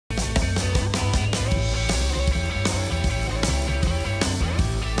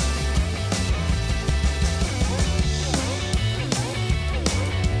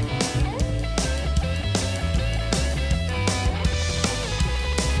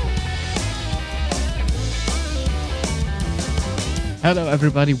Hello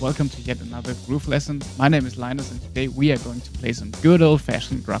everybody, welcome to yet another groove lesson. My name is Linus and today we are going to play some good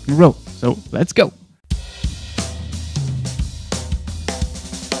old-fashioned rock and roll. So let's go!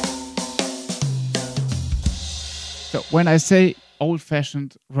 So when I say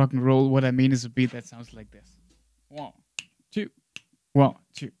old-fashioned rock and roll, what I mean is a beat that sounds like this. 1, 2, 1,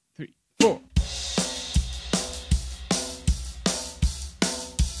 2, 3, 4.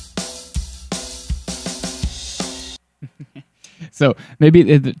 So maybe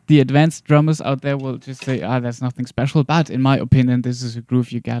the advanced drummers out there will just say, that's nothing special. But in my opinion, this is a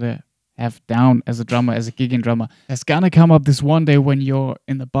groove you gotta have down as a drummer, as a gigging drummer. There's gonna come up this one day when you're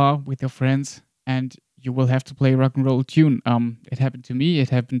in the bar with your friends and you will have to play a rock and roll tune. It happened to me. It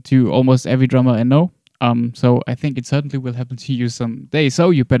happened to almost every drummer I know. So I think it certainly will happen to you someday.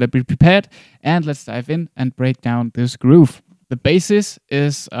 So you better be prepared. And let's dive in and break down this groove. The basis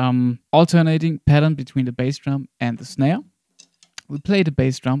is alternating pattern between the bass drum and the snare. We play the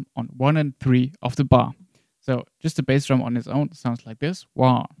bass drum on 1 and 3 of the bar. So just the bass drum on its own sounds like this.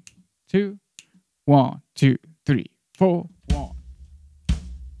 1, 2, 1, 2, 3, 4, 1,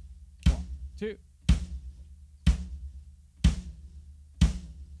 2.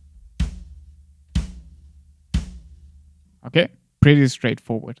 Okay, pretty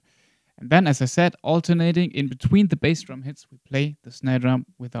straightforward. And then, as I said, alternating in between the bass drum hits, we play the snare drum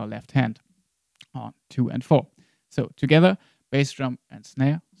with our left hand on 2 and 4. So together, bass drum and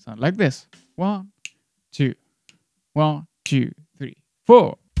snare sound like this. 1, 2, 1, 2, 3,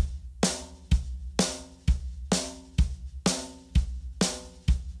 4.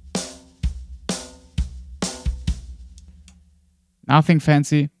 Nothing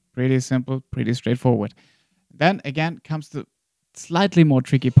fancy, pretty simple, pretty straightforward. Then again comes the slightly more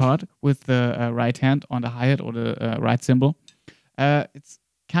tricky part with the right hand on the hi-hat or the right cymbal. It's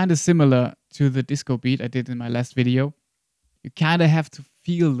kind of similar to the disco beat I did in my last video. You kind of have to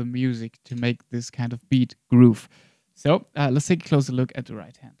feel the music to make this kind of beat groove. So let's take a closer look at the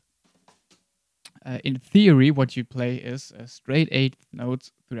right hand. In theory, what you play is straight 8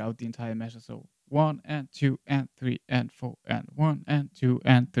 notes throughout the entire measure. So 1 and 2 and 3 and 4 and 1 and 2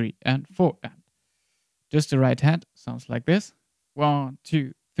 and 3 and 4 and. Just the right hand sounds like this. 1,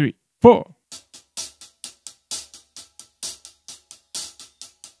 2, 3, 4.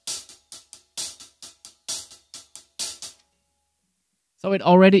 So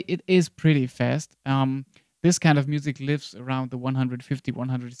it is pretty fast. This kind of music lives around the 150,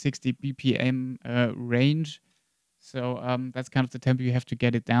 160 BPM range. So that's kind of the tempo you have to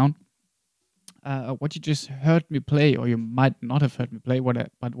get it down. What you just heard me play, or you might not have heard me play,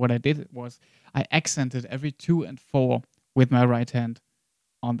 but what I did was I accented every 2 and 4 with my right hand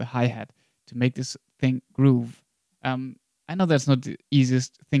on the hi-hat to make this thing groove. I know that's not the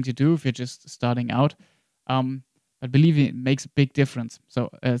easiest thing to do if you're just starting out, but believe me, it makes a big difference.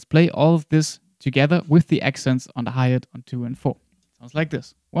 So let's play all of this together with the accents on the hi-hat on 2 and 4. Sounds like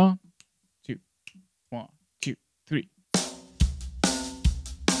this. 1, 2, 1, 2, 3.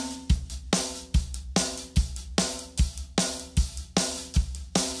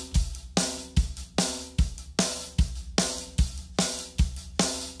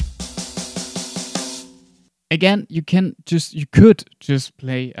 Again, you could just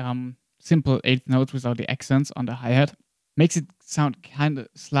play simple 8th notes without the accents on the hi-hat. Makes it sound kind of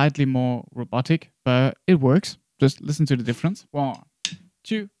slightly more robotic, but it works. Just listen to the difference. 1,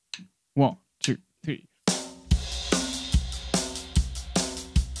 2, 1, 2, 3.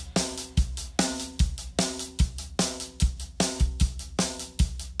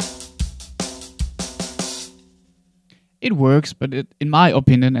 It works, but in my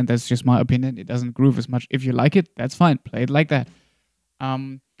opinion, and that's just my opinion, it doesn't groove as much. If you like it, that's fine. Play it like that.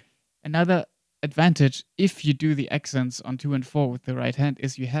 Another advantage, if you do the accents on 2 and 4 with the right hand,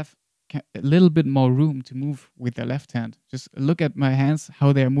 is you have a little bit more room to move with the left hand. Just look at my hands,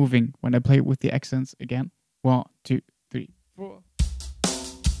 how they're moving when I play with the accents again. 1, 2, 3, 4.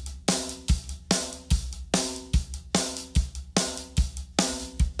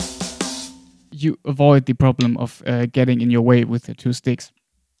 You avoid the problem of getting in your way with the 2 sticks.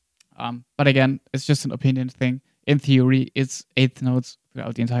 But again, it's just an opinion thing. In theory, it's 8th notes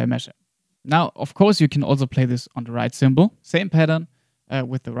throughout the entire measure. Now, of course, you can also play this on the right cymbal. Same pattern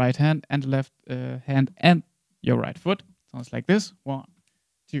with the right hand and the left hand and your right foot. Sounds like this. 1,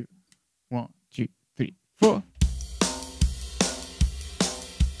 2, 1, 2, 3, 4.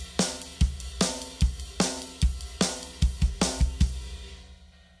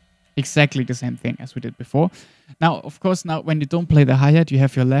 Exactly the same thing as we did before. Now, of course, when you don't play the hi-hat, you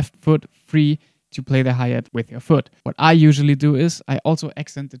have your left foot free to play the hi-hat with your foot. What I usually do is I also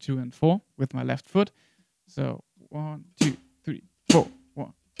accent the 2 and 4 with my left foot. So 1, 2, 3, 4.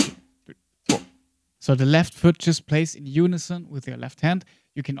 So the left foot just plays in unison with your left hand.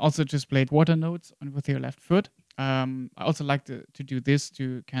 You can also just play quarter notes with your left foot. I also like to do this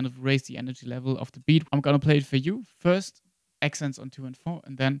to kind of raise the energy level of the beat. I'm gonna play it for you. First, accents on 2 and 4,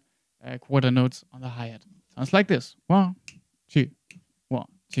 and then quarter notes on the hi-hat. Sounds like this. 1, 2, 1,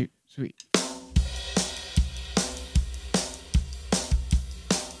 2, 3.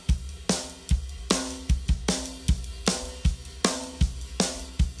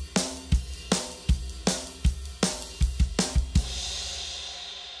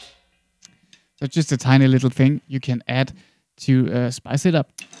 So just a tiny little thing you can add to spice it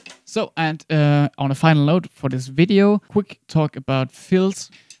up. So, and on a final note for this video, quick talk about fills.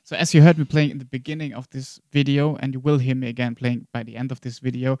 So as you heard me playing in the beginning of this video, and you will hear me again playing by the end of this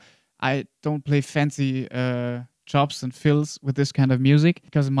video, I don't play fancy chops and fills with this kind of music,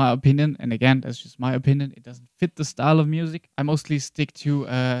 because in my opinion, and again, that's just my opinion, it doesn't fit the style of music. I mostly stick to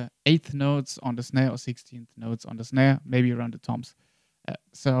 8th notes on the snare or 16th notes on the snare, maybe around the toms.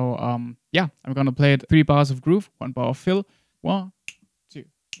 Yeah, I'm gonna play it 3 bars of groove, 1 bar of fill. 1, 2,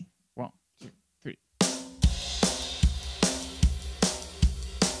 1, 2, 3.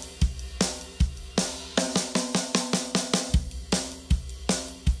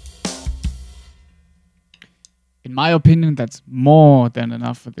 In my opinion, that's more than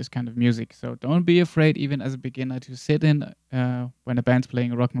enough for this kind of music. So don't be afraid, even as a beginner, to sit in when a band's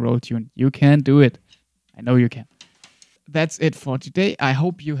playing a rock and roll tune. You can do it. I know you can. That's it for today. I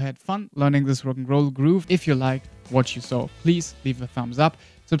hope you had fun learning this rock and roll groove. If you liked what you saw, please leave a thumbs up,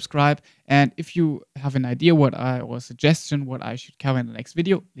 subscribe, and if you have an idea or a suggestion what I should cover in the next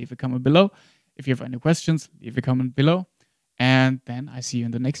video, leave a comment below. If you have any questions, leave a comment below, and then I see you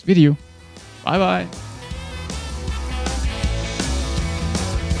in the next video. Bye bye.